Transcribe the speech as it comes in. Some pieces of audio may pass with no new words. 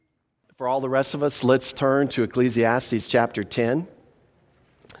For all the rest of us, let's turn to Ecclesiastes chapter 10.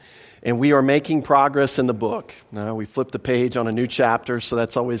 And we are making progress in the book. Now, we flipped the page on a new chapter, so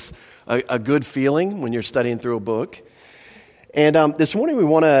that's always a good feeling when you're studying through a book. And this morning we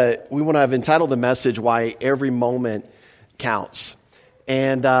want to have entitled the message, Why Every Moment Counts.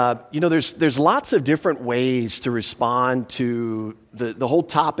 And, there's lots of different ways to respond to the whole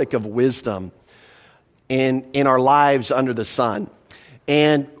topic of wisdom in our lives under the sun.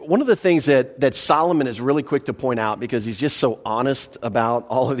 And one of the things that Solomon is really quick to point out, because he's just so honest about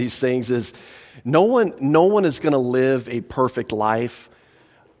all of these things, is no one is going to live a perfect life,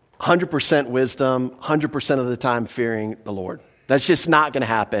 100% wisdom, 100% of the time fearing the Lord. That's just not going to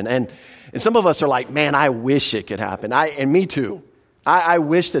happen. And some of us are like, man, I wish it could happen. And me too. I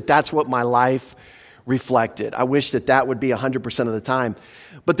wish that's what my life reflected. I wish that would be 100% of the time.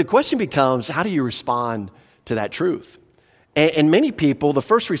 But the question becomes, how do you respond to that truth? And many people, the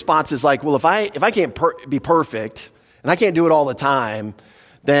first response is like, well, if I can't be perfect and I can't do it all the time,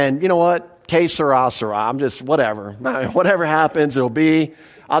 then you know what? Que sera, sera. I'm just whatever. Whatever happens, it'll be.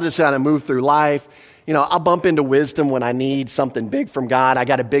 I'll just kind of move through life. I'll bump into wisdom when I need something big from God. I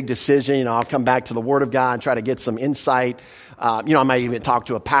got a big decision. I'll come back to the Word of God and try to get some insight. I might even talk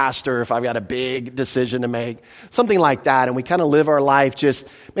to a pastor if I've got a big decision to make, something like that. And we kind of live our life just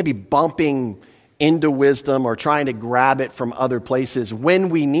maybe bumping into wisdom or trying to grab it from other places when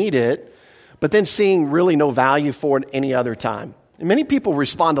we need it, but then seeing really no value for it any other time. And many people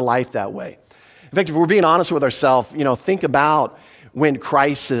respond to life that way. In fact, if we're being honest with ourselves, think about when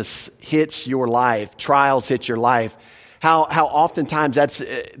crisis hits your life, trials hit your life, how oftentimes that's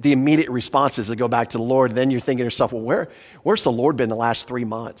the immediate response is to go back to the Lord. And then you're thinking to yourself, well, where's the Lord been the last 3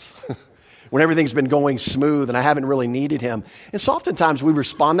 months? When everything's been going smooth and I haven't really needed him. And so oftentimes we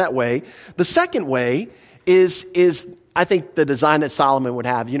respond that way. The second way is I think the design that Solomon would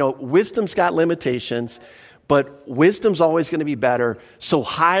have. Wisdom's got limitations, but wisdom's always going to be better. So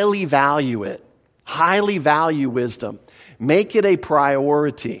highly value it. Highly value wisdom. Make it a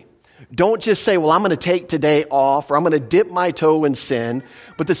priority. Don't just say, well, I'm going to take today off or I'm going to dip my toe in sin,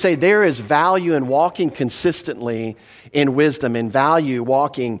 but to say there is value in walking consistently in wisdom and value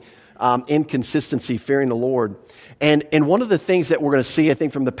walking in consistency, fearing the Lord. And one of the things that we're going to see, I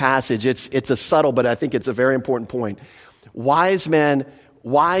think, from the passage, it's a subtle, but I think it's a very important point. Wise men,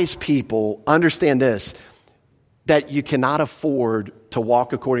 wise people understand this, that you cannot afford to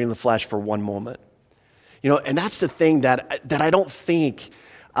walk according to the flesh for one moment. And that's the thing that I don't think,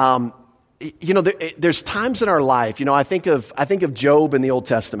 there's times in our life, I think of Job in the Old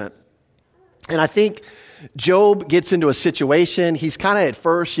Testament. And I think Job gets into a situation. He's kind of at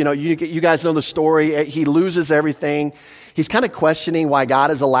first, you guys know the story. He loses everything. He's kind of questioning why God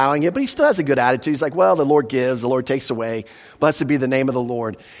is allowing it, but he still has a good attitude. He's like, well, the Lord gives, the Lord takes away. Blessed be the name of the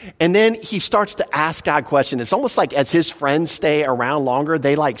Lord. And then he starts to ask God questions. It's almost like as his friends stay around longer,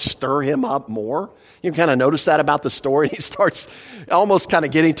 they like stir him up more. You kind of notice that about the story. He starts almost kind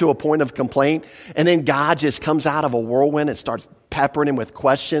of getting to a point of complaint. And then God just comes out of a whirlwind and starts peppering him with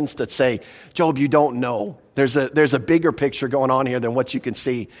questions that say, Job, you don't know. There's a bigger picture going on here than what you can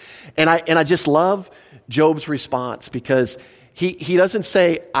see. And I just love Job's response because he doesn't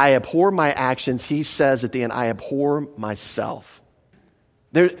say, I abhor my actions. He says at the end, I abhor myself.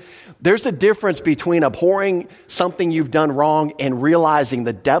 There's a difference between abhorring something you've done wrong and realizing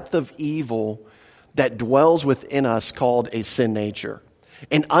the depth of evil that dwells within us called a sin nature.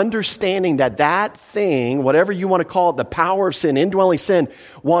 And understanding that thing, whatever you want to call it, the power of sin, indwelling sin,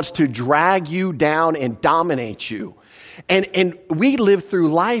 wants to drag you down and dominate you. And we live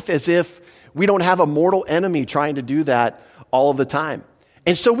through life as if we don't have a mortal enemy trying to do that all of the time.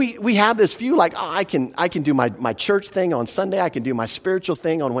 And so we have this view like, oh, I can do my church thing on Sunday. I can do my spiritual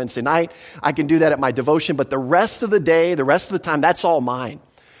thing on Wednesday night. I can do that at my devotion. But the rest of the day, the rest of the time, that's all mine.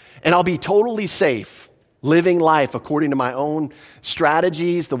 And I'll be totally safe living life according to my own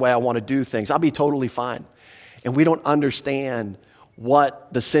strategies, the way I want to do things. I'll be totally fine. And we don't understand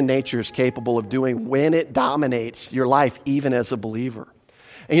what the sin nature is capable of doing when it dominates your life, even as a believer.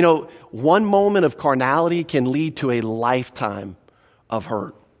 And one moment of carnality can lead to a lifetime of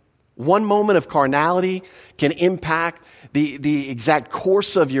hurt. One moment of carnality can impact the exact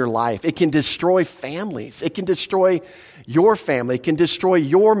course of your life. It can destroy families. It can destroy your family. It can destroy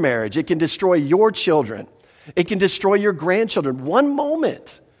your marriage. It can destroy your children. It can destroy your grandchildren. One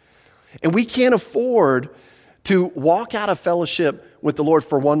moment. And we can't afford to walk out of fellowship with the Lord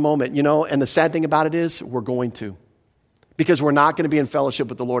for one moment, and the sad thing about it is we're going to. Because we're not going to be in fellowship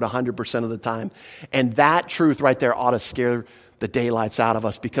with the Lord 100% of the time. And that truth right there ought to scare the daylights out of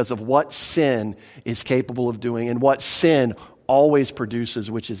us because of what sin is capable of doing and what sin always produces,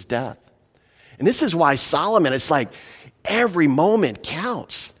 which is death. And this is why Solomon, it's like every moment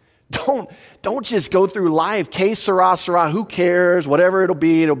counts. Don't just go through life. Que sera, sera, who cares? Whatever it'll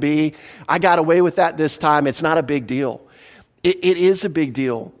be. I got away with that this time. It's not a big deal. It is a big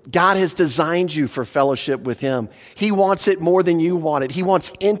deal. God has designed you for fellowship with him. He wants it more than you want it. He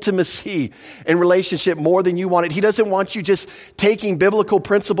wants intimacy and relationship more than you want it. He doesn't want you just taking biblical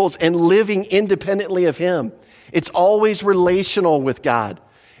principles and living independently of him. It's always relational with God.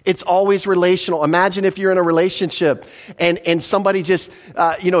 It's always relational. Imagine if you're in a relationship and somebody just,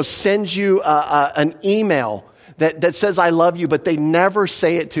 sends you an email that says, I love you, but they never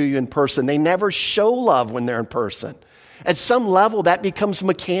say it to you in person. They never show love when they're in person. At some level, that becomes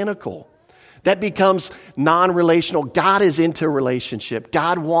mechanical. That becomes non-relational. God is into relationship.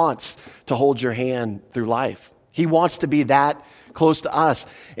 God wants to hold your hand through life. He wants to be that close to us.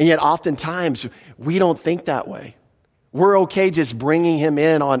 And yet oftentimes, we don't think that way. We're okay just bringing him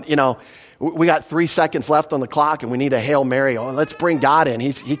in on, we got 3 seconds left on the clock and we need a Hail Mary. Oh, let's bring God in.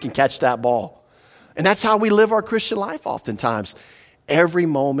 He can catch that ball. And that's how we live our Christian life oftentimes. Every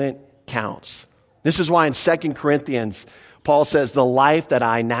moment counts. This is why in 2 Corinthians, Paul says, the life that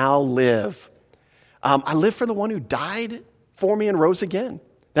I now live, I live for the one who died for me and rose again.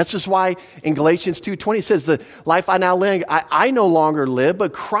 That's just why in Galatians 2:20 it says, the life I now live, I no longer live,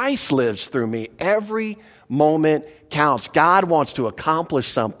 but Christ lives through me. Every moment counts. God wants to accomplish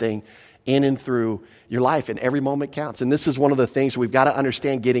something in and through your life, and every moment counts. And this is one of the things we've got to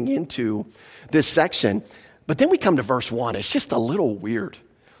understand getting into this section. But then we come to verse 1. It's just a little weird.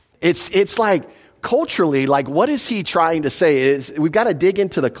 It's like culturally, like what is he trying to say? We've got to dig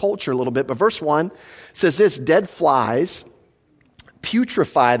into the culture a little bit. But verse 1 says this, dead flies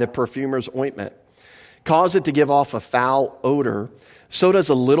putrefy the perfumer's ointment, cause it to give off a foul odor. So does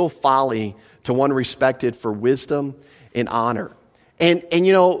a little folly to one respected for wisdom and honor. And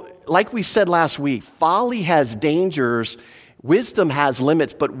like we said last week, folly has dangers, wisdom has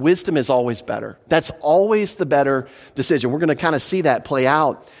limits, but wisdom is always better. That's always the better decision. We're going to kind of see that play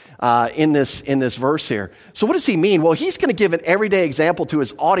out in this verse here. So what does he mean? Well, he's going to give an everyday example to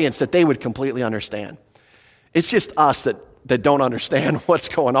his audience that they would completely understand. It's just us that don't understand what's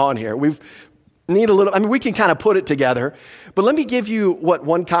going on here. We can kind of put it together, but let me give you what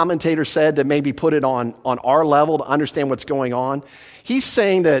one commentator said to maybe put it on our level to understand what's going on. He's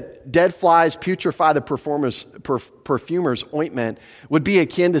saying that dead flies putrefy the perfumer's ointment would be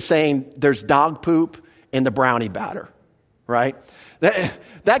akin to saying there's dog poop in the brownie batter, right?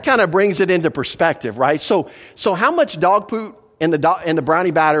 That kind of brings it into perspective, right? So how much dog poop in the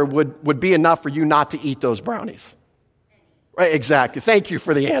brownie batter would be enough for you not to eat those brownies? Right, exactly. Thank you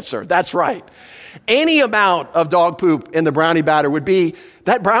for the answer. That's right. Any amount of dog poop in the brownie batter would be,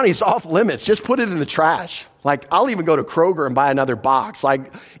 that brownie's off limits. Just put it in the trash. Like, I'll even go to Kroger and buy another box.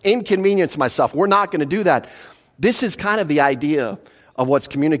 Like, inconvenience myself. We're not going to do that. This is kind of the idea of what's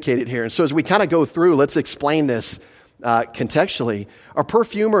communicated here. And so as we kind of go through, let's explain this contextually. A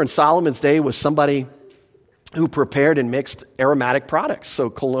perfumer in Solomon's day was somebody who prepared and mixed aromatic products. So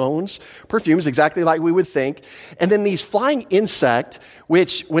colognes, perfumes, exactly like we would think. And then these flying insect,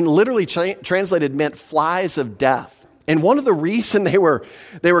 which when literally translated meant flies of death. And one of the reasons they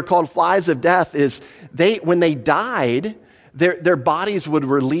were called flies of death is when they died, their bodies would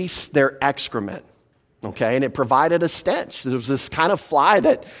release their excrement. Okay, and it provided a stench. There was this kind of fly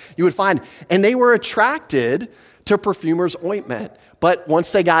that you would find. And they were attracted to perfumer's ointment. But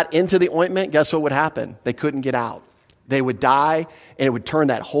once they got into the ointment, guess what would happen? They couldn't get out. They would die, and it would turn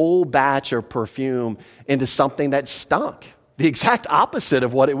that whole batch of perfume into something that stunk. The exact opposite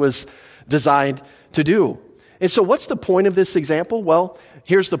of what it was designed to do. And so what's the point of this example? Well,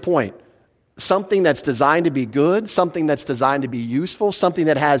 here's the point. Something that's designed to be good, something that's designed to be useful, something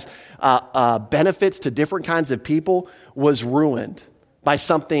that has benefits to different kinds of people was ruined by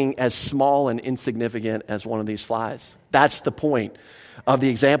something as small and insignificant as one of these flies. That's the point of the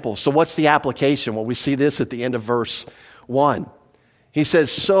example. So what's the application? Well, we see this at the end of verse 1. He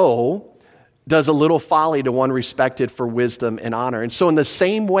says, so does a little folly to one respected for wisdom and honor. And so in the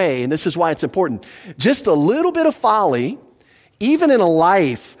same way, and this is why it's important, just a little bit of folly, even in a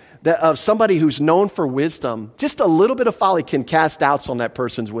life of somebody who's known for wisdom, just a little bit of folly can cast doubts on that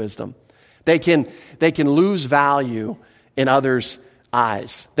person's wisdom. They can lose value in others'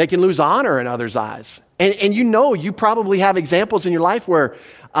 eyes. They can lose honor in others' eyes. And you probably have examples in your life where,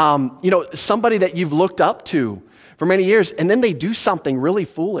 somebody that you've looked up to for many years, and then they do something really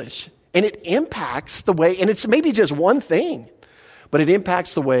foolish. And it impacts the way, and it's maybe just one thing, but it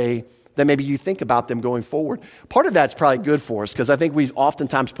impacts the way that maybe you think about them going forward. Part of that's probably good for us because I think we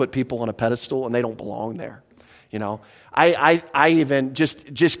oftentimes put people on a pedestal and they don't belong there. you know. I even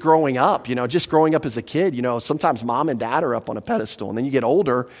just growing up, you know, just growing up as a kid, you know, sometimes mom and dad are up on a pedestal, and then you get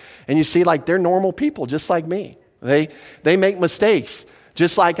older and you see like they're normal people just like me. They make mistakes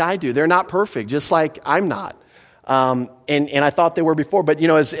just like I do. They're not perfect, just like I'm not. And I thought they were before, but you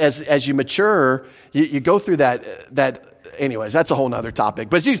know, as you mature, you go through that. Anyways, that's a whole nother topic.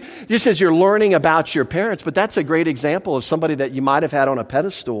 But just as you're learning about your parents, but that's a great example of somebody that you might have had on a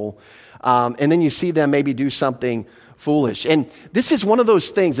pedestal, and then you see them maybe do something foolish. And this is one of those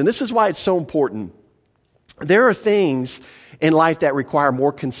things, and this is why it's so important. There are things in life that require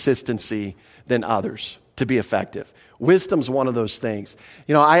more consistency than others to be effective. Wisdom's one of those things.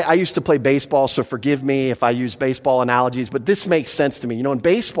 You know, I used to play baseball, so forgive me if I use baseball analogies, but this makes sense to me. You know, in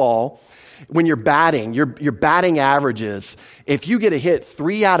baseball, when you're batting, your batting averages, if you get a hit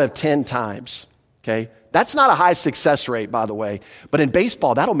 3 out of 10 times, okay, that's not a high success rate, by the way, but in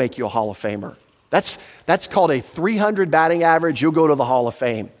baseball, that'll make you a Hall of Famer. That's called a 300 batting average. You'll go to the Hall of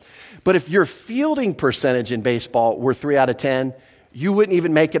Fame. But if your fielding percentage in baseball were 3 out of 10, you wouldn't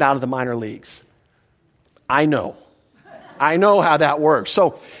even make it out of the minor leagues. I know how that works.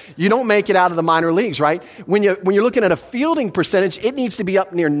 So you don't make it out of the minor leagues, right? When you're looking at a fielding percentage, it needs to be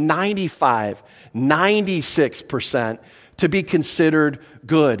up near 95, 96% to be considered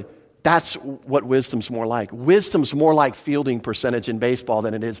good. That's what wisdom's more like. Wisdom's more like fielding percentage in baseball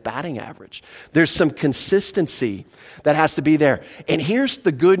than it is batting average. There's some consistency that has to be there. And here's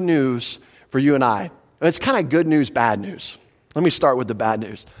the good news for you and I. It's kind of good news, bad news. Let me start with the bad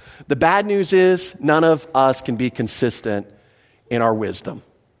news. The bad news is none of us can be consistent in our wisdom.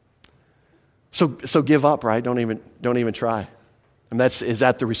 So give up, right? Don't even try. And is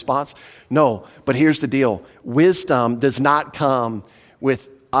that the response? No, but here's the deal. Wisdom does not come with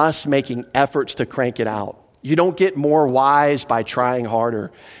us making efforts to crank it out. You don't get more wise by trying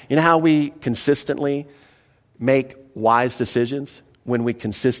harder. You know how we consistently make wise decisions? When we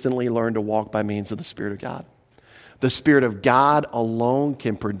consistently learn to walk by means of the Spirit of God. The Spirit of God alone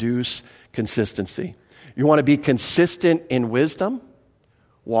can produce consistency. You want to be consistent in wisdom?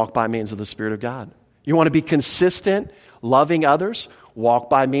 Walk by means of the Spirit of God. You want to be consistent loving others? Walk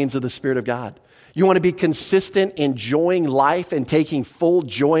by means of the Spirit of God. You want to be consistent enjoying life and taking full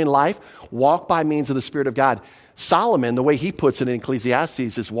joy in life? Walk by means of the Spirit of God. Solomon, the way he puts it in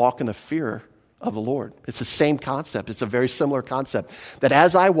Ecclesiastes, is walk in the fear of the Lord. It's the same concept. It's a very similar concept. That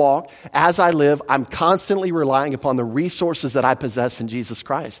as I walk, as I live, I'm constantly relying upon the resources that I possess in Jesus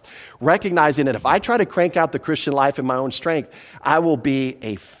Christ. Recognizing that if I try to crank out the Christian life in my own strength, I will be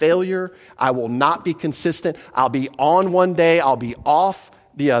a failure. I will not be consistent. I'll be on one day. I'll be off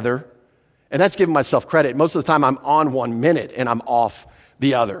the other. And that's giving myself credit. Most of the time I'm on 1 minute and I'm off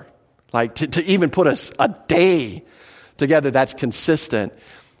the other. Like to even put a day together that's consistent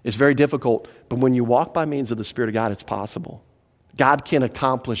is very difficult. But when you walk by means of the Spirit of God, it's possible. God can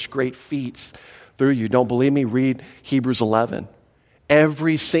accomplish great feats through you. Don't believe me? Read Hebrews 11.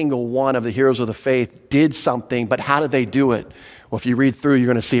 Every single one of the heroes of the faith did something, but how did they do it? Well, if you read through, you're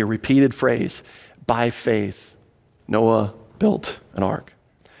going to see a repeated phrase. By faith, Noah built an ark.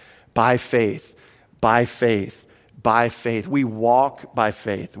 By faith, by faith, by faith. We walk by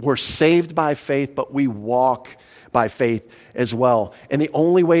faith. We're saved by faith, but we walk by faith as well. And the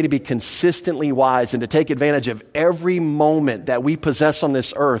only way to be consistently wise and to take advantage of every moment that we possess on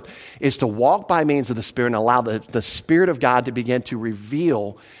this earth is to walk by means of the Spirit and allow the Spirit of God to begin to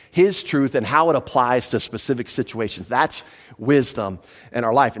reveal His truth and how it applies to specific situations. That's wisdom in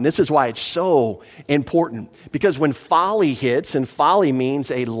our life. And this is why it's so important. Because when folly hits, and folly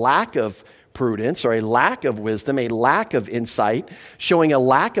means a lack of prudence or a lack of wisdom, a lack of insight, showing a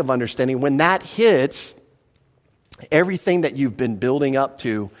lack of understanding, when that hits, everything that you've been building up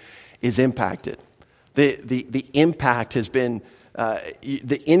to is impacted. The impact has been,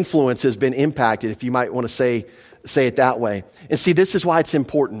 the influence has been impacted, if you might want to say it that way. And see, this is why it's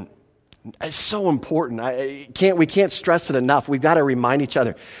important. It's so important. We can't stress it enough. We've got to remind each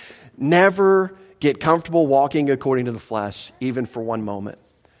other. Never get comfortable walking according to the flesh, even for one moment.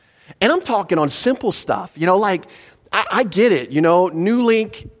 And I'm talking on simple stuff. You know, like, I get it. You know,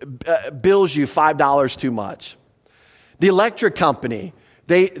 Newlink bills you $5 too much. The electric company,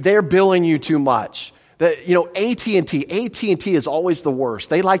 they're billing you too much. AT&T is always the worst.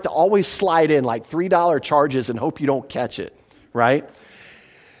 They like to always slide in like $3 charges and hope you don't catch it, right?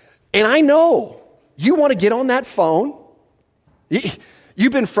 And I know you want to get on that phone.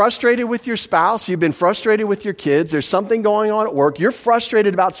 You've been frustrated with your spouse. You've been frustrated with your kids. There's something going on at work. You're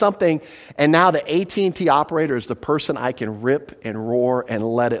frustrated about something. And now the AT&T operator is the person I can rip and roar and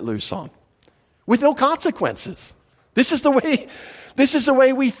let it loose on with no consequences. This is the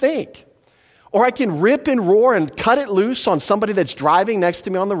way we think. Or I can rip and roar and cut it loose on somebody that's driving next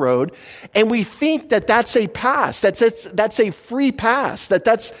to me on the road. And we think that that's a pass. That's a free pass.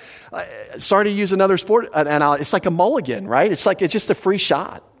 That's sorry to use another sport analogy. It's like a mulligan, right? It's just a free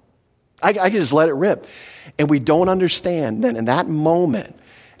shot. I can just let it rip. And we don't understand that in that moment,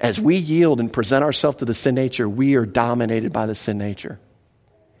 as we yield and present ourselves to the sin nature, we are dominated by the sin nature.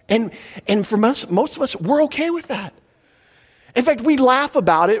 And for most of us, we're okay with that. In fact, we laugh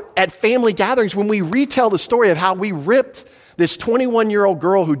about it at family gatherings when we retell the story of how we ripped this 21-year-old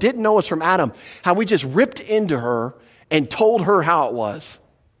girl who didn't know us from Adam, how we just ripped into her and told her how it was.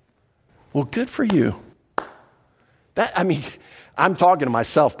 Well, good for you. I'm talking to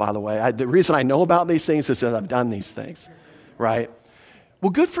myself, by the way. The reason I know about these things is that I've done these things, right?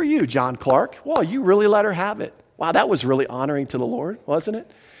 Well, good for you, John Clark. Well, you really let her have it. Wow, that was really honoring to the Lord, wasn't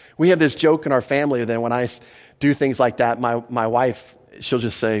it? We have this joke in our family that when I do things like that, my wife, she'll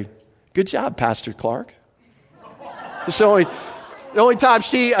just say, "Good job, Pastor Clark." It's the only time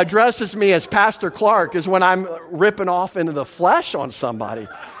she addresses me as Pastor Clark is when I'm ripping off into the flesh on somebody.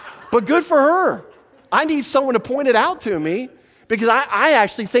 But good for her. I need someone to point it out to me because I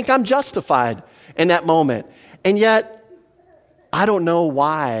actually think I'm justified in that moment. And yet, I don't know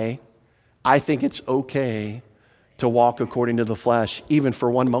why I think it's okay to walk according to the flesh, even for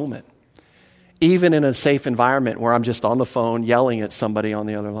one moment. Even in a safe environment where I'm just on the phone yelling at somebody on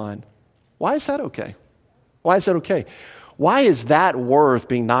the other line. Why is that okay? Why is that okay? Why is that worth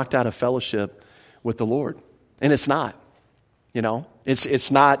being knocked out of fellowship with the Lord? And it's not.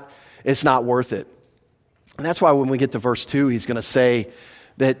 It's not worth it. And that's why when we get to verse 2, he's going to say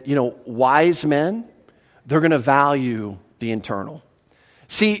that, wise men, they're going to value the internal.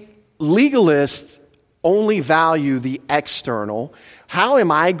 See, legalists only value the external. How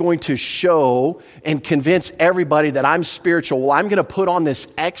am I going to show and convince everybody that I'm spiritual? Well, I'm going to put on this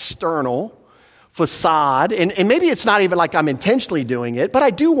external facade. And maybe it's not even like I'm intentionally doing it, but I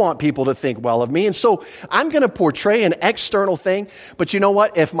do want people to think well of me. And so I'm going to portray an external thing. But you know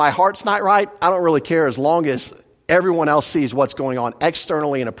what? If my heart's not right, I don't really care. As long as everyone else sees what's going on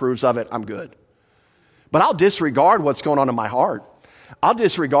externally and approves of it, I'm good. But I'll disregard what's going on in my heart. I'll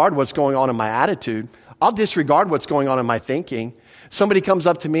disregard what's going on in my attitude. I'll disregard what's going on in my thinking. Somebody comes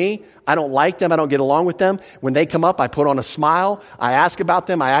up to me, I don't like them, I don't get along with them. When they come up, I put on a smile, I ask about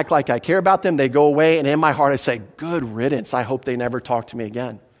them, I act like I care about them, they go away, and in my heart I say, good riddance, I hope they never talk to me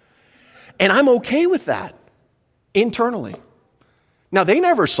again. And I'm okay with that, internally. Now, they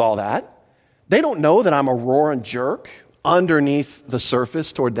never saw that. They don't know that I'm a roaring jerk underneath the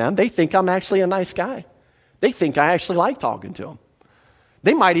surface toward them. They think I'm actually a nice guy. They think I actually like talking to them.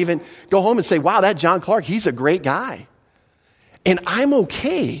 They might even go home and say, wow, that John Clark, he's a great guy. And I'm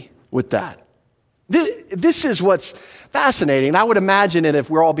okay with that. This is what's fascinating. I would imagine that if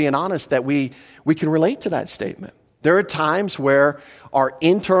we're all being honest, that we can relate to that statement. There are times where our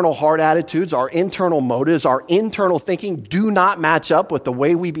internal heart attitudes, our internal motives, our internal thinking do not match up with the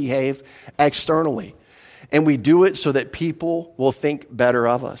way we behave externally. And we do it so that people will think better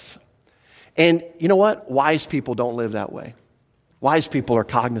of us. And you know what? Wise people don't live that way. Wise people are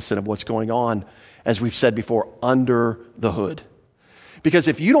cognizant of what's going on, as we've said before, under the hood. Because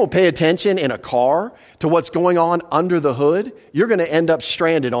if you don't pay attention in a car to what's going on under the hood, you're going to end up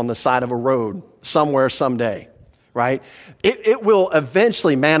stranded on the side of a road somewhere someday, right? It will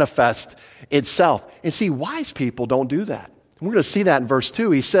eventually manifest itself. And see, wise people don't do that. We're going to see that in verse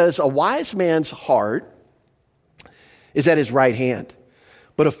 2. He says, a wise man's heart is at his right hand,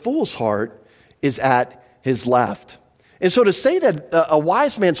 but a fool's heart is at his left. And so to say that a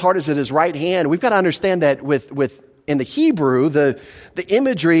wise man's heart is at his right hand, we've got to understand that with in the Hebrew, the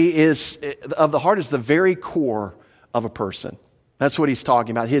imagery of the heart is the very core of a person. That's what he's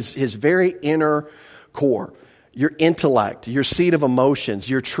talking about, his very inner core, your intellect, your seat of emotions,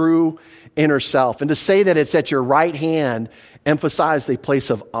 your true inner self. And to say that it's at your right hand emphasized a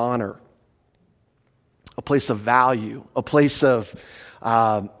place of honor, a place of value, a place of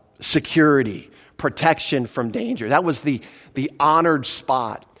security, protection from danger. That was the honored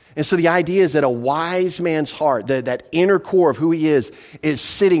spot. And so the idea is that a wise man's heart, that inner core of who he is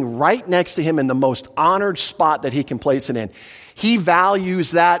sitting right next to him in the most honored spot that he can place it in. He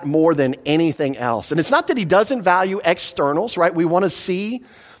values that more than anything else. And it's not that he doesn't value externals, right? We want to see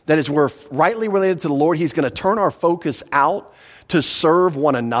that as we're rightly related to the Lord, he's going to turn our focus out to serve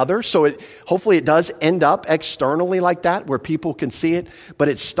one another. So hopefully it does end up externally like that, where people can see it, but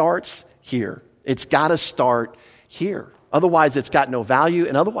it starts here. It's got to start here. Otherwise, it's got no value,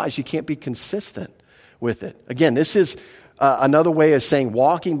 and otherwise you can't be consistent with it. Again, this is another way of saying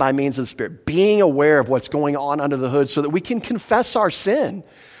walking by means of the Spirit, being aware of what's going on under the hood so that we can confess our sin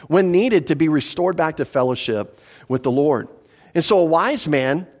when needed to be restored back to fellowship with the Lord. And so a wise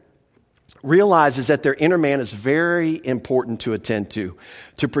man realizes that their inner man is very important to attend to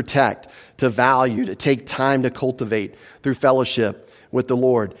protect, to value, to take time to cultivate through fellowship with the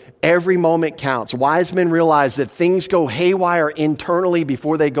Lord. Every moment counts. Wise men realize that things go haywire internally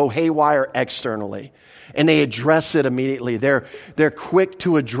before they go haywire externally. And they address it immediately. They're quick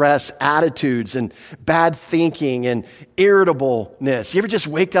to address attitudes and bad thinking and irritableness. You ever just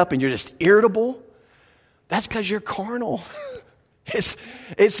wake up and you're just irritable? That's because you're carnal.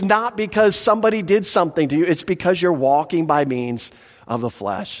 It's not because somebody did something to you. It's because you're walking by means of the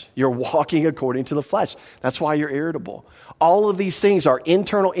flesh. You're walking according to the flesh. That's why you're irritable. All of these things are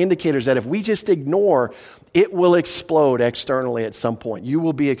internal indicators that if we just ignore, it will explode externally at some point. You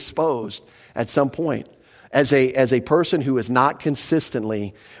will be exposed at some point as a person who is not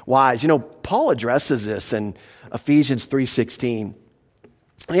consistently wise. You know, Paul addresses this in Ephesians 3:16.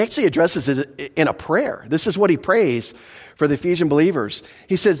 He actually addresses it in a prayer. This is what he prays for the Ephesian believers.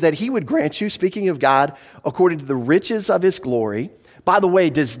 He says that he would grant you, speaking of God, according to the riches of his glory. By the way,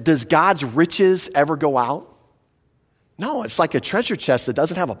 does God's riches ever go out? No, it's like a treasure chest that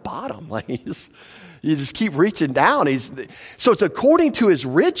doesn't have a bottom. Like you just keep reaching down. So it's according to his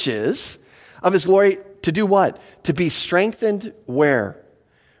riches of his glory to do what? To be strengthened where?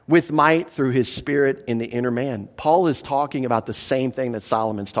 With might through his Spirit in the inner man. Paul is talking about the same thing that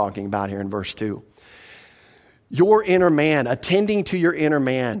Solomon's talking about here in verse 2. Your inner man, attending to your inner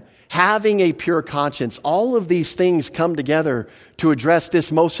man, having a pure conscience, all of these things come together to address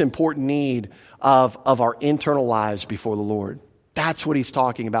this most important need of our internal lives before the Lord. That's what he's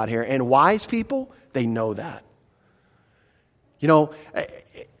talking about here. And wise people, they know that. You know,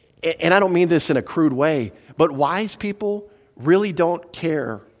 and I don't mean this in a crude way, but wise people really don't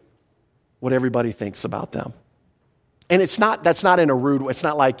care what everybody thinks about them. And that's not in a rude way. It's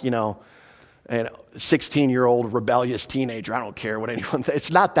not like, you know, a 16-year-old rebellious teenager. I don't care what anyone thinks.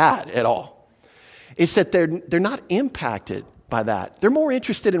 It's not that at all. It's that they're not impacted by that. They're more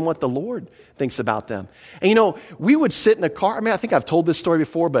interested in what the Lord thinks about them. And you know, we would sit in a car. I mean, I think I've told this story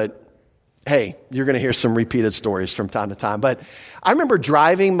before, but hey, you're going to hear some repeated stories from time to time. But I remember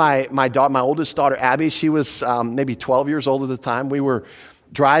driving my oldest daughter, Abby. She was maybe 12 years old at the time. We were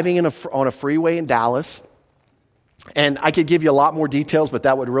driving on a freeway in Dallas. And I could give you a lot more details, but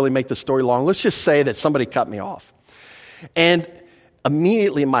that would really make the story long. Let's just say that somebody cut me off. And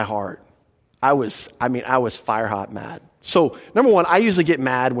immediately in my heart, I was fire hot mad. So number one, I usually get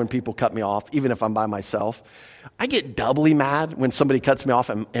mad when people cut me off, even if I'm by myself. I get doubly mad when somebody cuts me off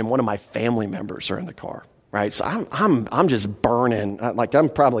and one of my family members are in the car, right? So I'm just burning, like I'm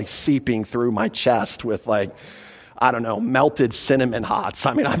probably seeping through my chest with like, I don't know, melted cinnamon hots.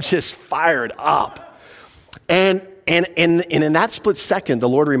 I mean, I'm just fired up. And in that split second, the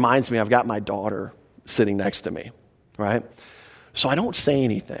Lord reminds me I've got my daughter sitting next to me, right? So I don't say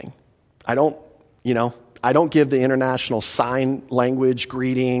anything. I don't give the international sign language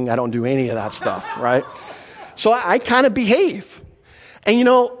greeting. I don't do any of that stuff, right? So I kind of behave. And you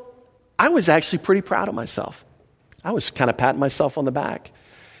know, I was actually pretty proud of myself. I was kind of patting myself on the back.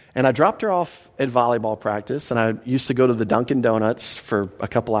 And I dropped her off at volleyball practice, and I used to go to the Dunkin' Donuts for a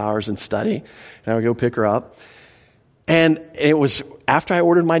couple hours and study, and I would go pick her up. And it was after I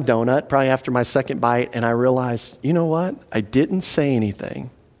ordered my donut, probably after my second bite, and I realized, you know what? I didn't say anything,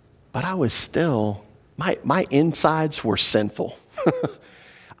 but I was still, my insides were sinful.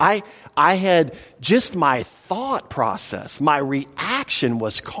 I had just my thought process, my reaction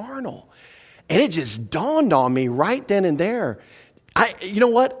was carnal. And it just dawned on me right then and there. You know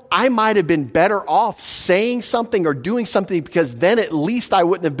what? I might have been better off saying something or doing something because then at least I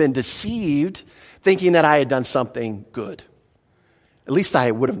wouldn't have been deceived thinking that I had done something good. At least I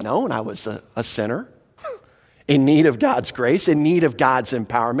would have known I was a sinner in need of God's grace, in need of God's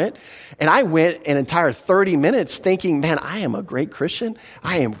empowerment. And I went an entire 30 minutes thinking, man, I am a great Christian.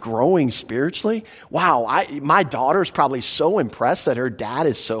 I am growing spiritually. Wow, my daughter's probably so impressed that her dad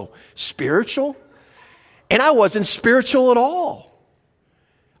is so spiritual. And I wasn't spiritual at all.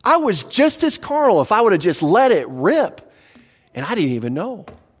 I was just as carnal if I would have just let it rip. And I didn't even know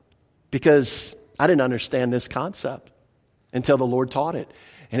because I didn't understand this concept until the Lord taught it.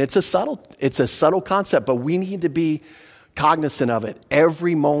 And it's a subtle concept, but we need to be cognizant of it.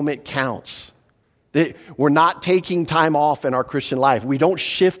 Every moment counts. We're not taking time off in our Christian life. We don't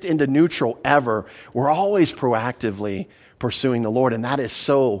shift into neutral ever. We're always proactively pursuing the Lord, and that is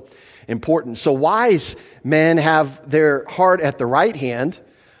so important. So wise men have their heart at the right hand.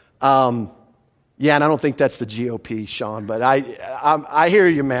 Yeah, and I don't think that's the GOP, Sean, but I hear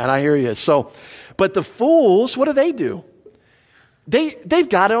you, man. I hear you. So, but the fools, what do? They've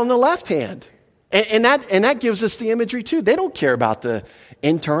got it on the left hand. And that gives us the imagery too. They don't care about the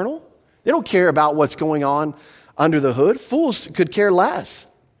internal. They don't care about what's going on under the hood. Fools could care less.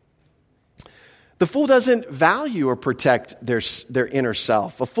 The fool doesn't value or protect their inner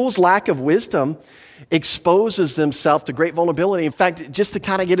self. A fool's lack of wisdom exposes themselves to great vulnerability. In fact, just to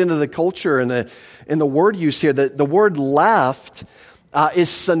kind of get into the culture and the word use here, the word left is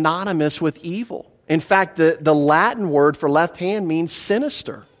synonymous with evil. In fact, the Latin word for left hand means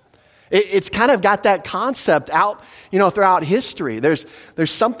sinister. It's kind of got that concept out, throughout history. There's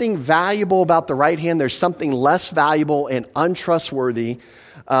something valuable about the right hand. There's something less valuable and untrustworthy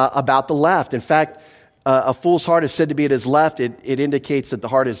about the left. In fact, a fool's heart is said to be at his left. It indicates that the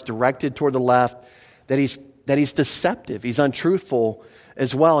heart is directed toward the left, that he's deceptive, he's untruthful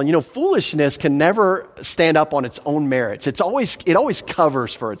as well. And foolishness can never stand up on its own merits. It always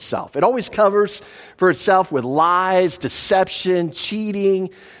covers for itself. It always covers for itself with lies, deception,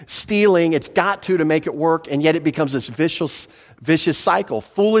 cheating, stealing. It's got to make it work, and yet it becomes this vicious cycle.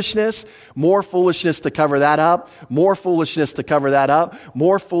 Foolishness, more foolishness to cover that up, more foolishness to cover that up,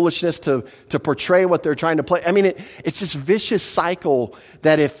 more foolishness to portray what they're trying to play. I mean, it's this vicious cycle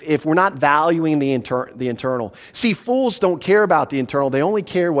that if we're not valuing the internal. See, fools don't care about the internal. They only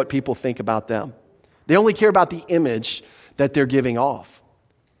care what people think about them. They only care about the image that they're giving off.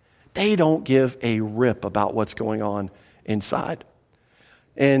 They don't give a rip about what's going on inside.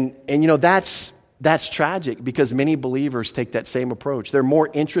 And that's tragic because many believers take that same approach. They're more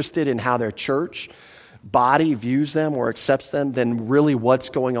interested in how their church body views them or accepts them than really what's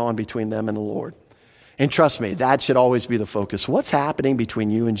going on between them and the Lord. And trust me, that should always be the focus. What's happening between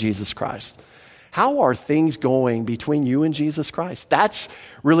you and Jesus Christ? How are things going between you and Jesus Christ? That's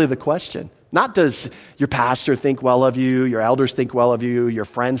really the question. Not does your pastor think well of you, your elders think well of you, your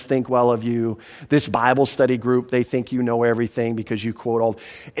friends think well of you, this Bible study group, they think you know everything because you quote all.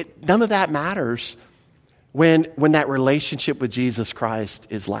 None of that matters when that relationship with Jesus Christ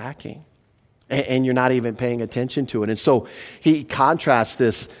is lacking and you're not even paying attention to it. And so he contrasts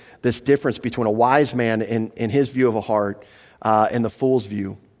this difference between a wise man in his view of a heart and the fool's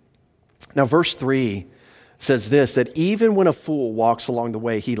view. Now, verse 3 says this, that even when a fool walks along the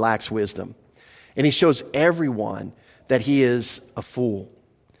way, he lacks wisdom. And he shows everyone that he is a fool.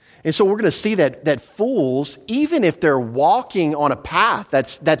 And so we're going to see that fools, even if they're walking on a path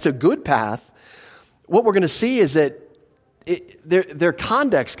that's a good path, what we're going to see is that their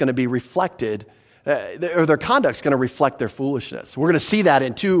conduct's going to be reflected, or their conduct's going to reflect their foolishness. We're going to see that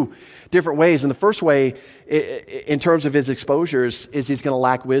in two different ways. And the first way, in terms of his exposures, is he's going to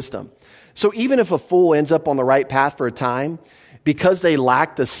lack wisdom. So even if a fool ends up on the right path for a time, because they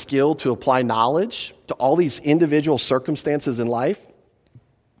lack the skill to apply knowledge to all these individual circumstances in life,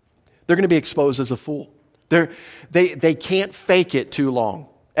 they're going to be exposed as a fool. They can't fake it too long.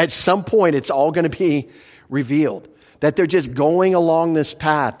 At some point, it's all going to be revealed that they're just going along this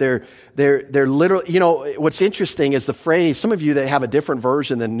path. They're literally, what's interesting is the phrase, some of you that have a different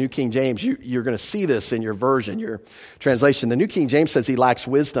version than New King James, you're going to see this in your version, your translation. The New King James says he lacks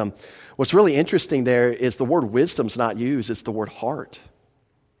wisdom. What's really interesting there is the word wisdom's not used, it's the word heart.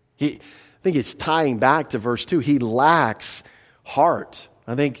 I think it's tying back to verse 2. He lacks heart.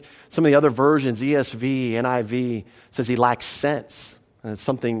 I think some of the other versions, ESV, NIV, says he lacks sense. And it's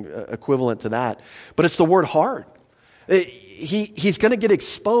something equivalent to that. But it's the word heart. He's going to get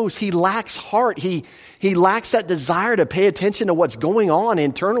exposed. He lacks heart. He lacks that desire to pay attention to what's going on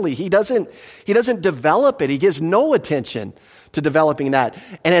internally. He doesn't develop it. He gives no attention to developing that.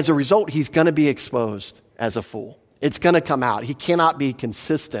 And as a result, he's going to be exposed as a fool. It's going to come out. He cannot be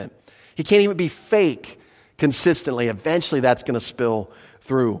consistent. He can't even be fake consistently. Eventually, that's going to spill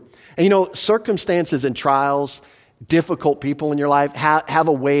through. And circumstances and trials, difficult people in your life have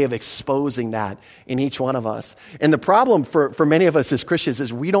a way of exposing that in each one of us. And the problem for many of us as Christians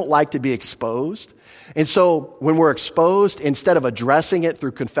is we don't like to be exposed. And so when we're exposed, instead of addressing it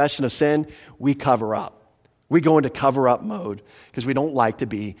through confession of sin, we cover up. We go into cover-up mode because we don't like to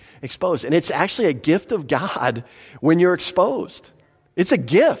be exposed. And it's actually a gift of God when you're exposed. It's a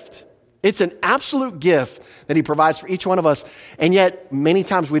gift. It's an absolute gift that he provides for each one of us. And yet, many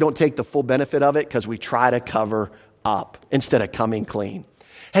times we don't take the full benefit of it because we try to cover up instead of coming clean.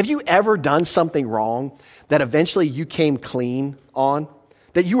 Have you ever done something wrong that eventually you came clean on?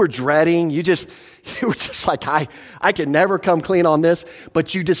 That you were dreading? You were just like, I can never come clean on this.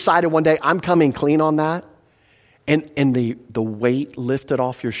 But you decided one day, I'm coming clean on that. And the weight lifted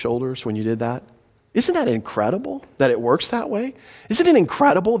off your shoulders when you did that? Isn't that incredible that it works that way? Isn't it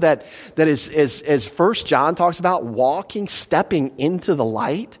incredible that as 1 John talks about, walking, stepping into the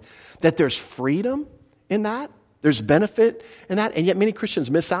light, that there's freedom in that? There's benefit in that, and yet many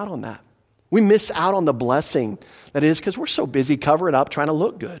Christians miss out on that. We miss out on the blessing that is because we're so busy covering up, trying to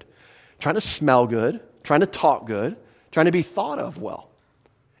look good, trying to smell good, trying to talk good, trying to be thought of well.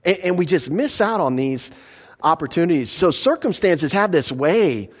 And we just miss out on these opportunities. So circumstances have this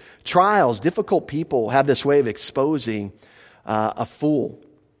way, trials, difficult people have this way of exposing a fool.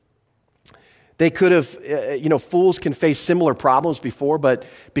 They could have, fools can face similar problems before, but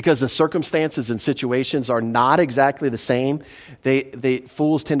because the circumstances and situations are not exactly the same,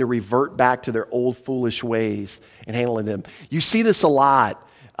 fools tend to revert back to their old foolish ways in handling them. You see this a lot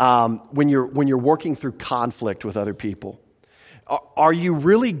when you're working through conflict with other people. Are you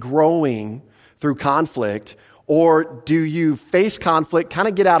really growing through conflict, or do you face conflict, kind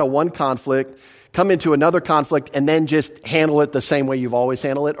of get out of one conflict, come into another conflict, and then just handle it the same way you've always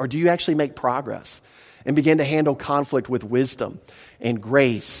handled it? Or do you actually make progress and begin to handle conflict with wisdom and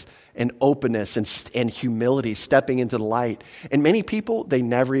grace and openness and humility, stepping into the light? And many people, they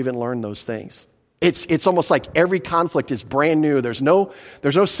never even learn those things. It's almost like every conflict is brand new. There's no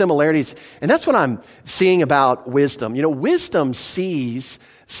similarities. And that's what I'm seeing about wisdom. Wisdom sees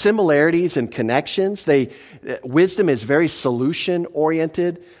similarities and connections. Wisdom is very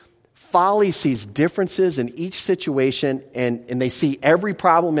solution-oriented. Folly sees differences in each situation, and they see every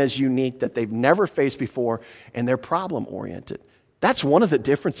problem as unique that they've never faced before, and they're problem-oriented. That's one of the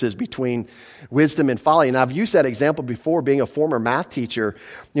differences between wisdom and folly. And I've used that example before, being a former math teacher,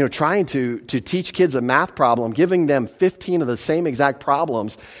 trying to teach kids a math problem, giving them 15 of the same exact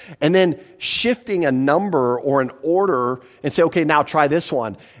problems, and then shifting a number or an order and say, okay, now try this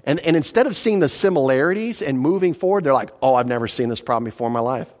one. And instead of seeing the similarities and moving forward, they're like, oh, I've never seen this problem before in my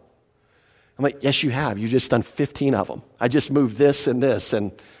life. I'm like, yes, you have. You've just done 15 of them. I just moved this and this,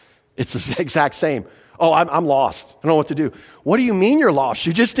 and it's the exact same. Oh, I'm lost. I don't know what to do. What do you mean you're lost?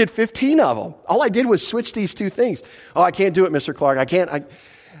 You just did 15 of them. All I did was switch these two things. Oh, I can't do it, Mr. Clark. I can't.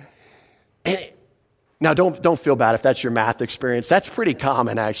 Now, don't feel bad if that's your math experience. That's pretty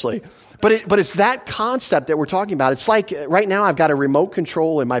common, actually. But it's that concept that we're talking about. It's like right now I've got a remote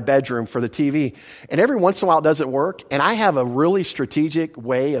control in my bedroom for the TV, and every once in a while it doesn't work, and I have a really strategic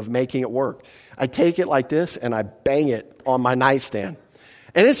way of making it work. I take it like this, and I bang it on my nightstand,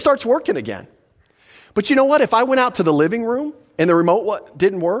 and it starts working again. But you know what? If I went out to the living room and the remote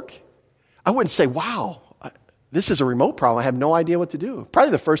didn't work, I wouldn't say, wow, this is a remote problem. I have no idea what to do.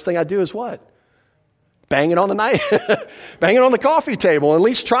 Probably the first thing I'd do is what? Bang it on bang it on the coffee table. At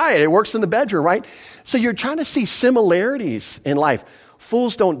least try it. It works in the bedroom, right? So you're trying to see similarities in life.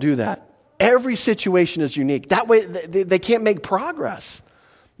 Fools don't do that. Every situation is unique. That way they can't make progress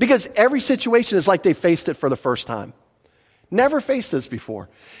because every situation is like they faced it for the first time. Never faced this before.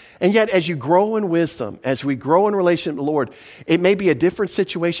 And yet, as you grow in wisdom, as we grow in relationship with the Lord, it may be a different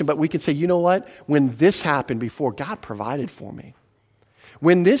situation, but we can say, you know what? When this happened before, God provided for me.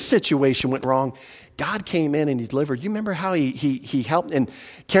 When this situation went wrong, God came in and He delivered. You remember how He helped? And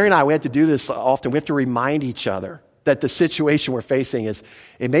Carrie and I, we have to do this often. We have to remind each other that the situation we're facing it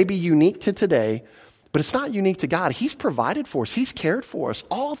may be unique to today, but it's not unique to God. He's provided for us. He's cared for us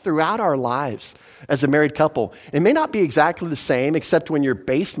all throughout our lives as a married couple. It may not be exactly the same, except when your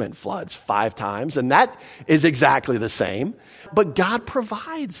basement floods 5 times, and that is exactly the same. But God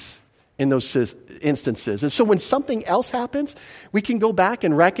provides in those instances. And so when something else happens, we can go back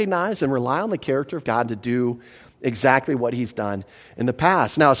and recognize and rely on the character of God to do exactly what He's done in the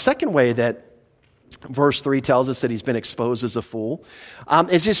past. Now, a second way that Verse 3 tells us that he's been exposed as a fool.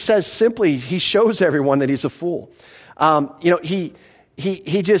 It just says simply, he shows everyone that he's a fool.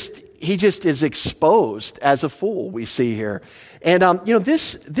 He just is exposed as a fool, we see here. And,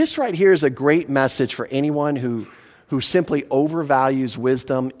 this right here is a great message for anyone who simply overvalues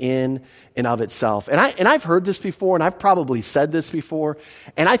wisdom in and of itself. And I've heard this before, and I've probably said this before,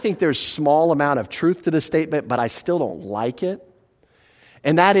 and I think there's small amount of truth to this statement, but I still don't like it.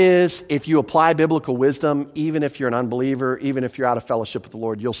 And that is, if you apply biblical wisdom, even if you're an unbeliever, even if you're out of fellowship with the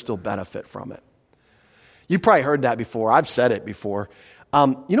Lord, you'll still benefit from it. You've probably heard that before. I've said it before. I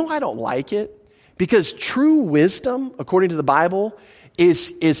don't like it because true wisdom, according to the Bible,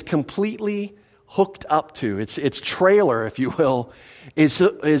 is completely hooked up to. Its trailer, if you will, is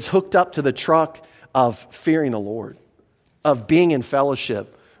hooked up to the truck of fearing the Lord, of being in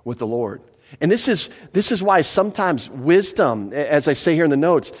fellowship with the Lord. And this is why sometimes wisdom, as I say here in the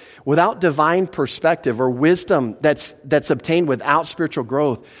notes, without divine perspective or wisdom that's obtained without spiritual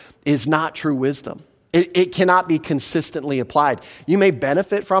growth is not true wisdom. It cannot be consistently applied. You may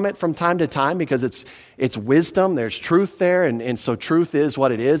benefit from it from time to time because it's wisdom. There's truth there. And so truth is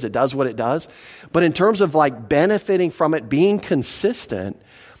what it is. It does what it does. But in terms of like benefiting from it being consistent,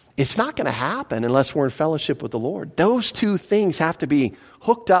 it's not going to happen unless we're in fellowship with the Lord. Those two things have to be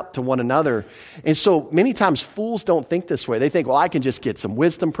hooked up to one another. And so many times fools don't think this way. They think, well, I can just get some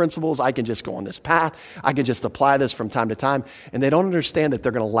wisdom principles. I can just go on this path. I can just apply this from time to time. And they don't understand that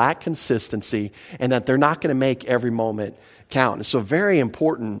they're going to lack consistency and that they're not going to make every moment count. And so very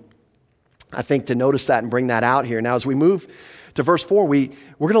important, I think, to notice that and bring that out here. Now, as we move to verse 4, we're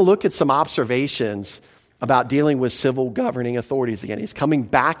going to look at some observations about dealing with civil governing authorities again. He's coming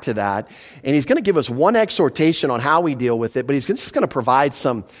back to that, and he's going to give us one exhortation on how we deal with it, but he's just going to provide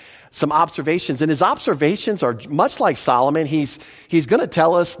some observations. And his observations are much like Solomon. He's going to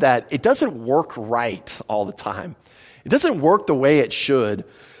tell us that it doesn't work right all the time. It doesn't work the way it should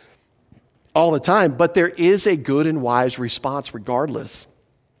all the time, but there is a good and wise response regardless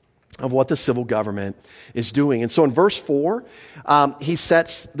of what the civil government is doing. And so in verse 4, he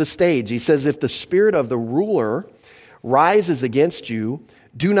sets the stage. He says, if the spirit of the ruler rises against you,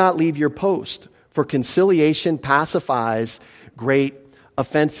 do not leave your post, for conciliation pacifies great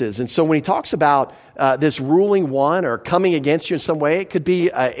offenses. And so when he talks about this ruling one or coming against you in some way, it could be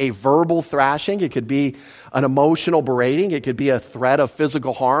a verbal thrashing. It could be an emotional berating. It could be a threat of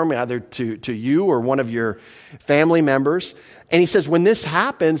physical harm either to you or one of your family members. And he says when this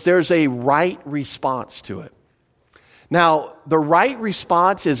happens, there's a right response to it. Now, the right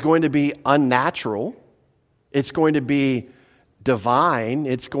response is going to be unnatural. It's going to be divine.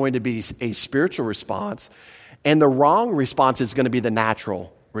 It's going to be a spiritual response. And the wrong response is going to be the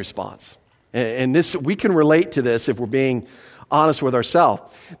natural response. And this, we can relate to this if we're being honest with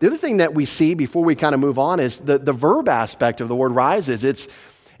ourselves. The other thing that we see before we kind of move on is the verb aspect of the word rises.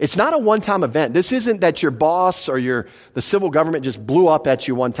 It's not a one-time event. This isn't that your boss or the civil government just blew up at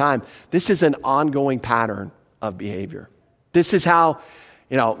you one time. This is an ongoing pattern of behavior. This is how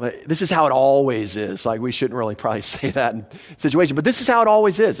it always is. Like, we shouldn't really probably say that in situation, but this is how it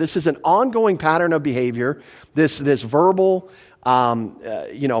always is. This is an ongoing pattern of behavior. This verbal,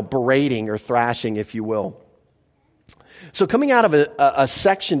 berating or thrashing, if you will. So coming out of a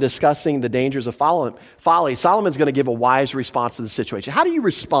section discussing the dangers of folly, Solomon's going to give a wise response to the situation. How do you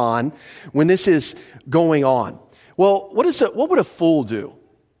respond when this is going on? Well, what would a fool do?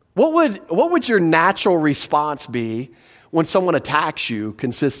 What would your natural response be when someone attacks you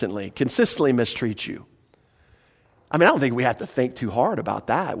consistently mistreats you? I mean, I don't think we have to think too hard about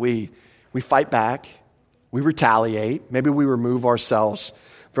that. We fight back. We retaliate. Maybe we remove ourselves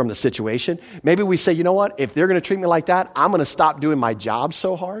from the situation. Maybe we say, you know what? If they're going to treat me like that, I'm going to stop doing my job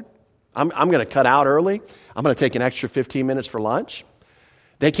so hard. I'm going to cut out early. I'm going to take an extra 15 minutes for lunch.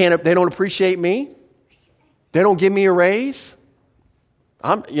 They don't appreciate me. They don't give me a raise.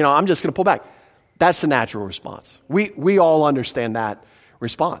 I'm just going to pull back. That's the natural response. We all understand that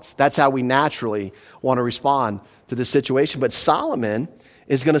response. That's how we naturally want to respond to this situation. But Solomon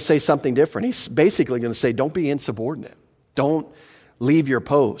is going to say something different. He's basically going to say, don't be insubordinate. Don't leave your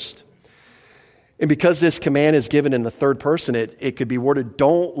post. And because this command is given in the third person, it could be worded,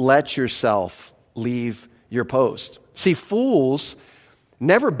 don't let yourself leave your post. See, fools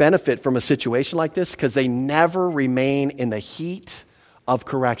never benefit from a situation like this because they never remain in the heat of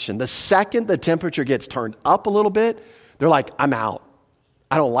correction. The second the temperature gets turned up a little bit, they're like, I'm out.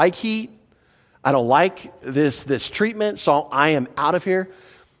 I don't like heat. I don't like this treatment, so I am out of here.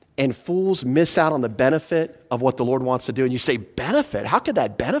 And fools miss out on the benefit of what the Lord wants to do. And you say, benefit? How could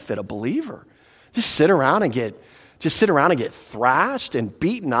that benefit a believer? Just sit around and get thrashed and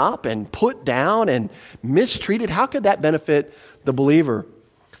beaten up and put down and mistreated. How could that benefit the believer?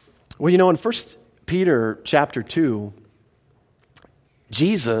 Well, in 1 Peter chapter 2,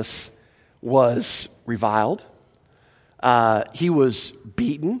 Jesus was reviled. He was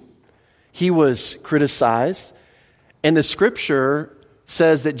beaten. He was criticized. And the scripture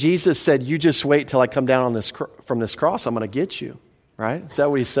says that Jesus said, you just wait till I come down from this cross. I'm going to get you. Right? Is that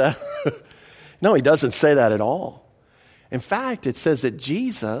what he said? No, he doesn't say that at all. In fact, it says that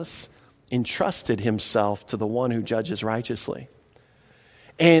Jesus entrusted himself to the one who judges righteously.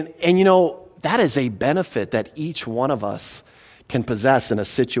 And that is a benefit that each one of us can possess in a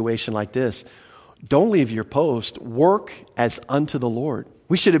situation like this. Don't leave your post. Work as unto the Lord.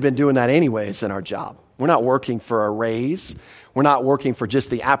 We should have been doing that anyways in our job. We're not working for a raise. We're not working for just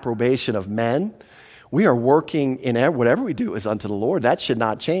the approbation of men. We are working in whatever we do is unto the Lord. That should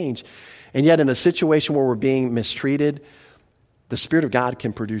not change. And yet in a situation where we're being mistreated, the Spirit of God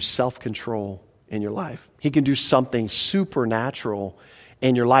can produce self-control in your life. He can do something supernatural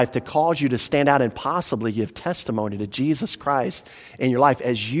in your life to cause you to stand out and possibly give testimony to Jesus Christ in your life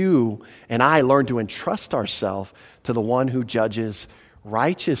as you and I learn to entrust ourselves to the one who judges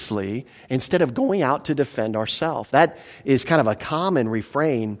righteously instead of going out to defend ourselves. That is kind of a common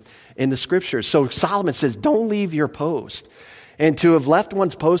refrain in the scriptures. So Solomon says, don't leave your post. And to have left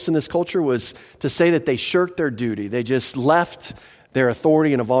one's post in this culture was to say that they shirked their duty. They just left their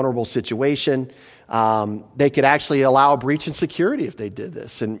authority in a vulnerable situation. They could actually allow a breach in security if they did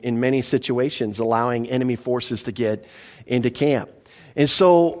this in many situations, allowing enemy forces to get into camp. And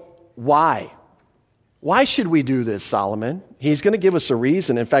so why? Why should we do this, Solomon? He's going to give us a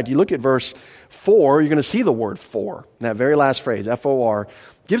reason. In fact, you look at verse 4, you're going to see the word for. That very last phrase, F-O-R,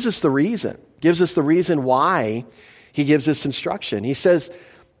 gives us the reason. Gives us the reason why he gives this instruction. He says,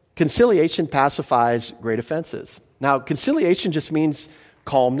 conciliation pacifies great offenses. Now, conciliation just means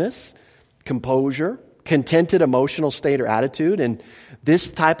calmness, composure, contented emotional state or attitude. And this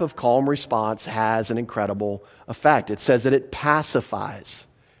type of calm response has an incredible effect. It says that it pacifies.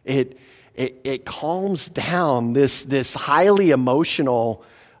 It calms down this highly emotional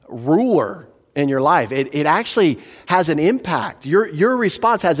ruler in your life. It actually has an impact. Your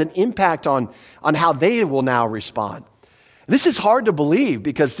response has an impact on how they will now respond. This is hard to believe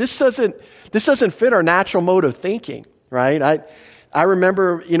because this doesn't fit our natural mode of thinking, right? I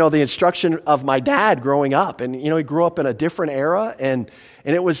remember, the instruction of my dad growing up, and he grew up in a different era, and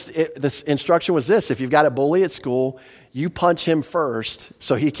the instruction was this: if you've got a bully at school, you punch him first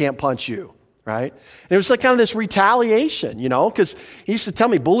so he can't punch you, right? And it was like kind of this retaliation, because he used to tell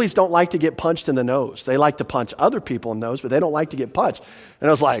me bullies don't like to get punched in the nose. They like to punch other people in the nose, but they don't like to get punched. And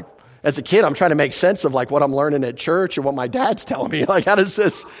I was like, as a kid, I'm trying to make sense of like what I'm learning at church or what my dad's telling me. Like, how does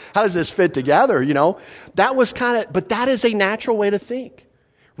this fit together? That was but that is a natural way to think.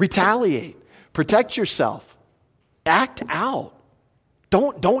 Retaliate, protect yourself, act out.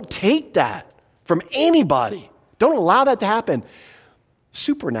 Don't take that from anybody. Don't allow that to happen.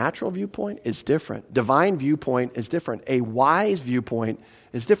 Supernatural viewpoint is different. Divine viewpoint is different. A wise viewpoint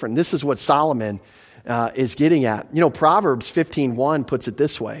is different. This is what Solomon is getting at. Proverbs 15:1 puts it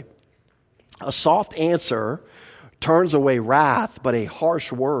this way: a soft answer turns away wrath, but a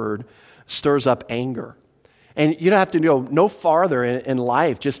harsh word stirs up anger. And you don't have to go no farther in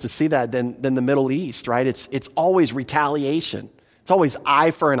life just to see that than the Middle East, right? It's always retaliation. It's always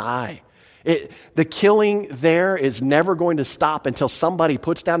eye for an eye. The killing there is never going to stop until somebody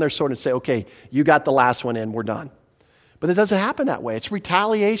puts down their sword and say, okay, you got the last one in, we're done. But it doesn't happen that way. It's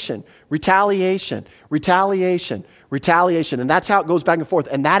retaliation, retaliation, retaliation, retaliation. And that's how it goes back and forth.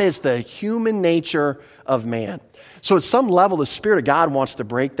 And that is the human nature of man. So at some level, the Spirit of God wants to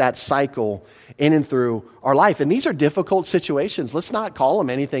break that cycle in and through our life. And these are difficult situations. Let's not call them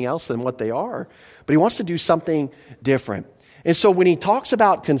anything else than what they are. But he wants to do something different. And so when he talks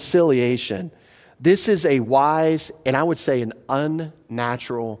about conciliation, this is a wise, and I would say an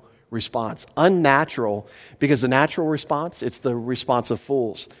unnatural response. Unnatural, because the natural response, it's the response of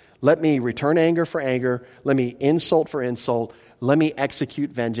fools. Let me return anger for anger. Let me insult for insult. Let me execute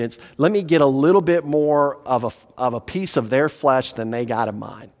vengeance. Let me get a little bit more of a piece of their flesh than they got of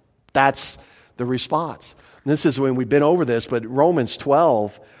mine. That's the response. And this is when we've been over this, but Romans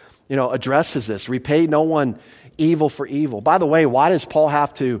 12, addresses this. Repay no one evil for evil. By the way, why does Paul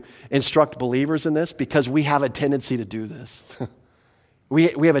have to instruct believers in this? Because we have a tendency to do this.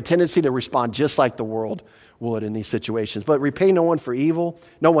 We have a tendency to respond just like the world would in these situations. But repay no one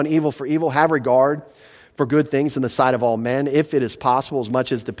evil for evil. Have regard for good things in the sight of all men, if it is possible, as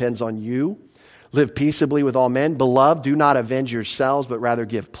much as depends on you. Live peaceably with all men. Beloved, do not avenge yourselves, but rather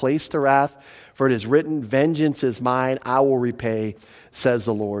give place to wrath. For it is written, vengeance is mine, I will repay, says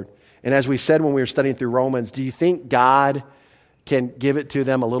the Lord. And as we said when we were studying through Romans, do you think God can give it to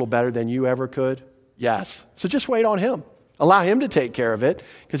them a little better than you ever could? Yes. So just wait on him. Allow him to take care of it,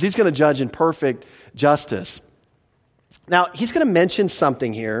 because he's going to judge in perfect justice. Now, he's going to mention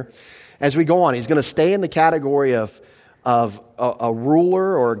something here as we go on. He's going to stay in the category of a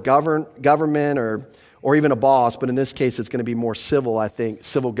ruler or government or even a boss, but in this case, it's going to be more civil, I think,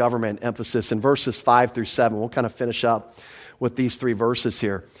 civil government emphasis in verses 5 through 7. We'll kind of finish up with these three verses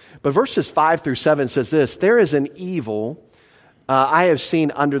here. But verses 5 through 7 says this: there is an evil I have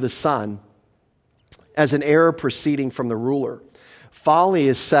seen under the sun, as an error proceeding from the ruler. Folly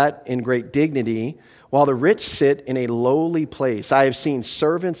is set in great dignity, while the rich sit in a lowly place. I have seen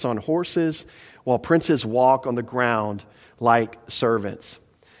servants on horses, while princes walk on the ground like servants.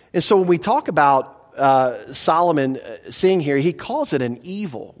 And so when we talk about Solomon seeing here, he calls it an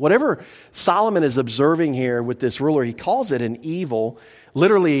evil. Whatever Solomon is observing here with this ruler, he calls it an evil.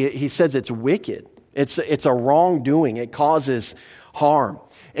 Literally, he says it's wicked. It's a wrongdoing. It causes harm.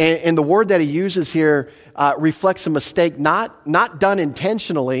 And the word that he uses here reflects a mistake not done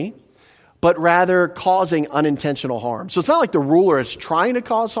intentionally, but rather causing unintentional harm. So it's not like the ruler is trying to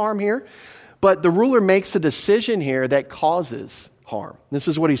cause harm here, but the ruler makes a decision here that causes harm. This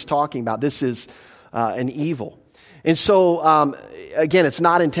is what he's talking about. This is an evil. And so, again, it's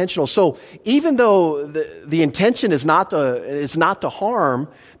not intentional. So even though the intention is not to harm,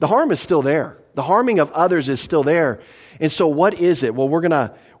 the harm is still there. The harming of others is still there. And so what is it? Well, we're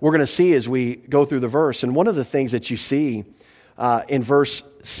gonna see as we go through the verse. And one of the things that you see in verse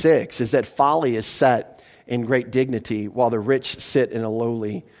 6 is that folly is set in great dignity while the rich sit in a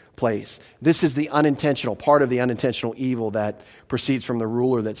lowly place. This is the unintentional, part of the unintentional evil that proceeds from the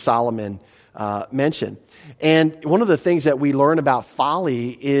ruler that Solomon mentioned. And one of the things that we learn about folly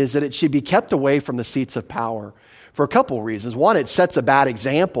is that it should be kept away from the seats of power for a couple of reasons. One, it sets a bad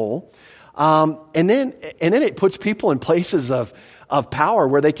example. And then it puts people in places of power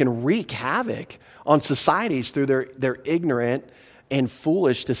where they can wreak havoc on societies through their ignorant and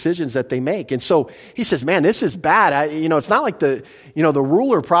foolish decisions that they make. And so he says, man, this is bad. It's not like the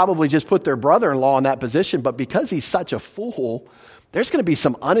ruler probably just put their brother-in-law in that position, but because he's such a fool, there's going to be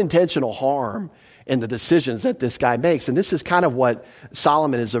some unintentional harm in the decisions that this guy makes. And this is kind of what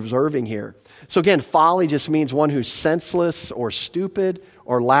Solomon is observing here. So again, folly just means one who's senseless or stupid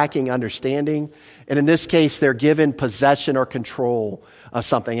or lacking understanding. And in this case, they're given possession or control of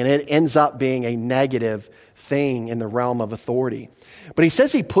something. And it ends up being a negative thing in the realm of authority. But he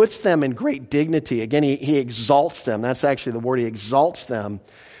says he puts them in great dignity. Again, he exalts them. That's actually the word. He exalts them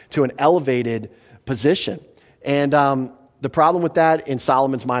to an elevated position. And the problem with that in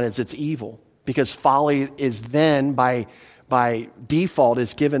Solomon's mind is it's evil. Because folly is then, by default,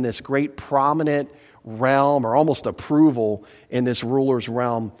 is given this great prominent realm or almost approval in this ruler's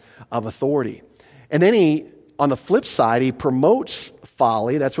realm of authority. And then on the flip side, he promotes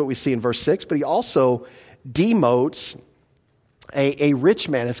folly. That's what we see in verse 6. But he also demotes a rich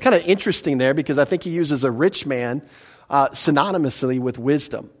man. It's kind of interesting there because I think he uses a rich man synonymously with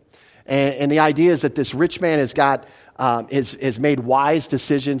wisdom. And the idea is that this rich man has made wise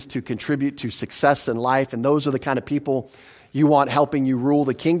decisions to contribute to success in life, and those are the kind of people you want helping you rule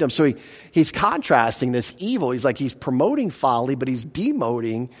the kingdom. So he's contrasting this evil. He's promoting folly, but he's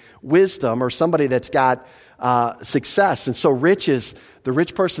demoting wisdom or somebody that's got success. And so the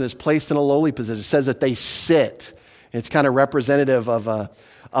rich person is placed in a lowly position. It says that they sit. It's kind of representative of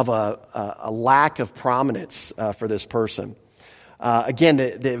a lack of prominence for this person. Again,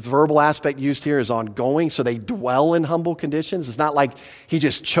 the verbal aspect used here is ongoing, so they dwell in humble conditions. It's not like he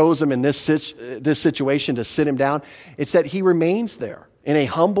just chose them in this situation to sit him down. It's that he remains there in a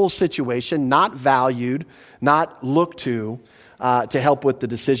humble situation, not valued, not looked to help with the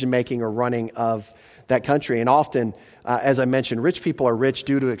decision-making or running of that country. And often, as I mentioned, rich people are rich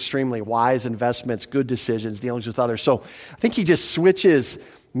due to extremely wise investments, good decisions, dealings with others. So I think he just switches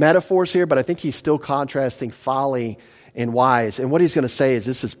metaphors here, but I think he's still contrasting folly and wise. And what he's going to say is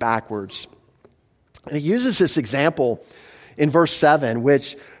this is backwards. And he uses this example in verse 7,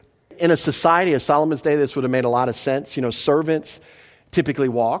 which in a society of Solomon's day, this would have made a lot of sense. servants typically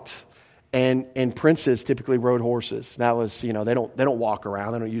walked and princes typically rode horses. That was, they don't walk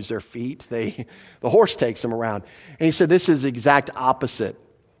around. They don't use their feet. The horse takes them around. And he said this is the exact opposite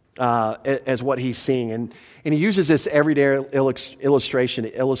as what he's seeing. And he uses this everyday illustration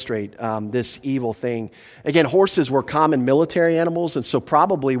to illustrate this evil thing. Again, horses were common military animals, and so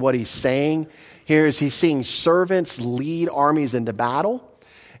probably what he's saying here is he's seeing servants lead armies into battle,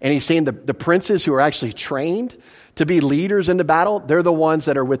 and he's seeing the princes who are actually trained to be leaders into battle. They're the ones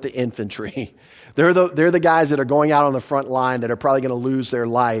that are with the infantry. They're the guys that are going out on the front line that are probably going to lose their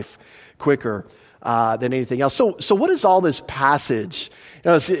life quicker than anything else. So what is all this passage?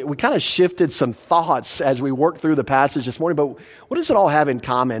 We kind of shifted some thoughts as we worked through the passage this morning, but what does it all have in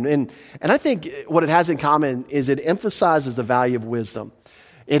common? And I think what it has in common is it emphasizes the value of wisdom.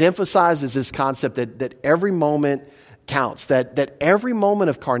 It emphasizes this concept that every moment counts, that every moment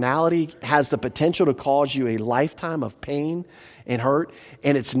of carnality has the potential to cause you a lifetime of pain and hurt,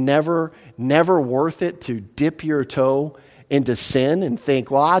 and it's never worth it to dip your toe into sin and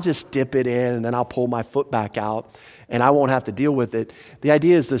think, well, I'll just dip it in and then I'll pull my foot back out and I won't have to deal with it. The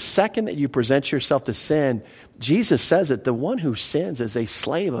idea is the second that you present yourself to sin, Jesus says that the one who sins is a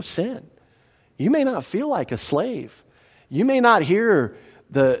slave of sin. You may not feel like a slave. You may not hear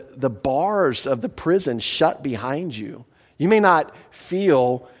the bars of the prison shut behind you. You may not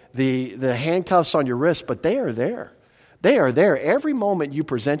feel the handcuffs on your wrist, but they are there. They are there. Every moment you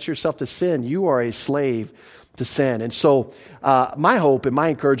present yourself to sin, you are a slave to sin. And so my hope and my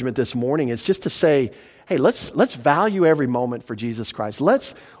encouragement this morning is just to say, hey, let's value every moment for Jesus Christ.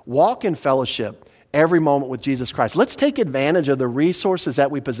 Let's walk in fellowship every moment with Jesus Christ. Let's take advantage of the resources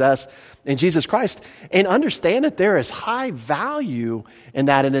that we possess in Jesus Christ and understand that there is high value in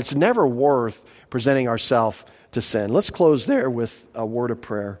that, and it's never worth presenting ourselves to sin. Let's close there with a word of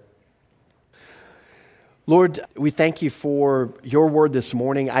prayer. Lord, we thank you for your word this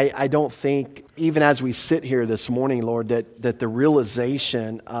morning. I don't think, even as we sit here this morning, Lord, that the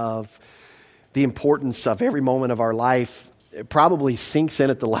realization of the importance of every moment of our life probably sinks in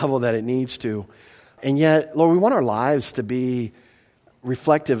at the level that it needs to. And yet, Lord, we want our lives to be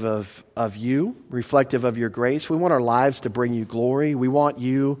reflective of you, reflective of your grace. We want our lives to bring you glory. We want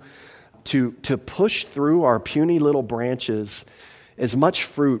you to push through our puny little branches as much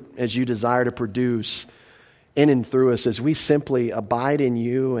fruit as you desire to produce in and through us as we simply abide in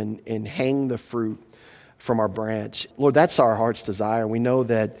you and hang the fruit from our branch. Lord, that's our heart's desire. We know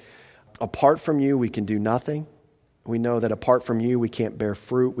that apart from you, we can do nothing. We know that apart from you, we can't bear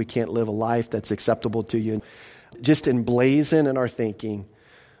fruit. We can't live a life that's acceptable to you. Just emblazon in our thinking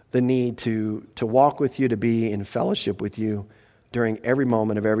the need to walk with you, to be in fellowship with you during every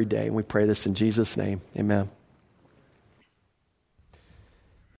moment of every day. And we pray this in Jesus' name. Amen.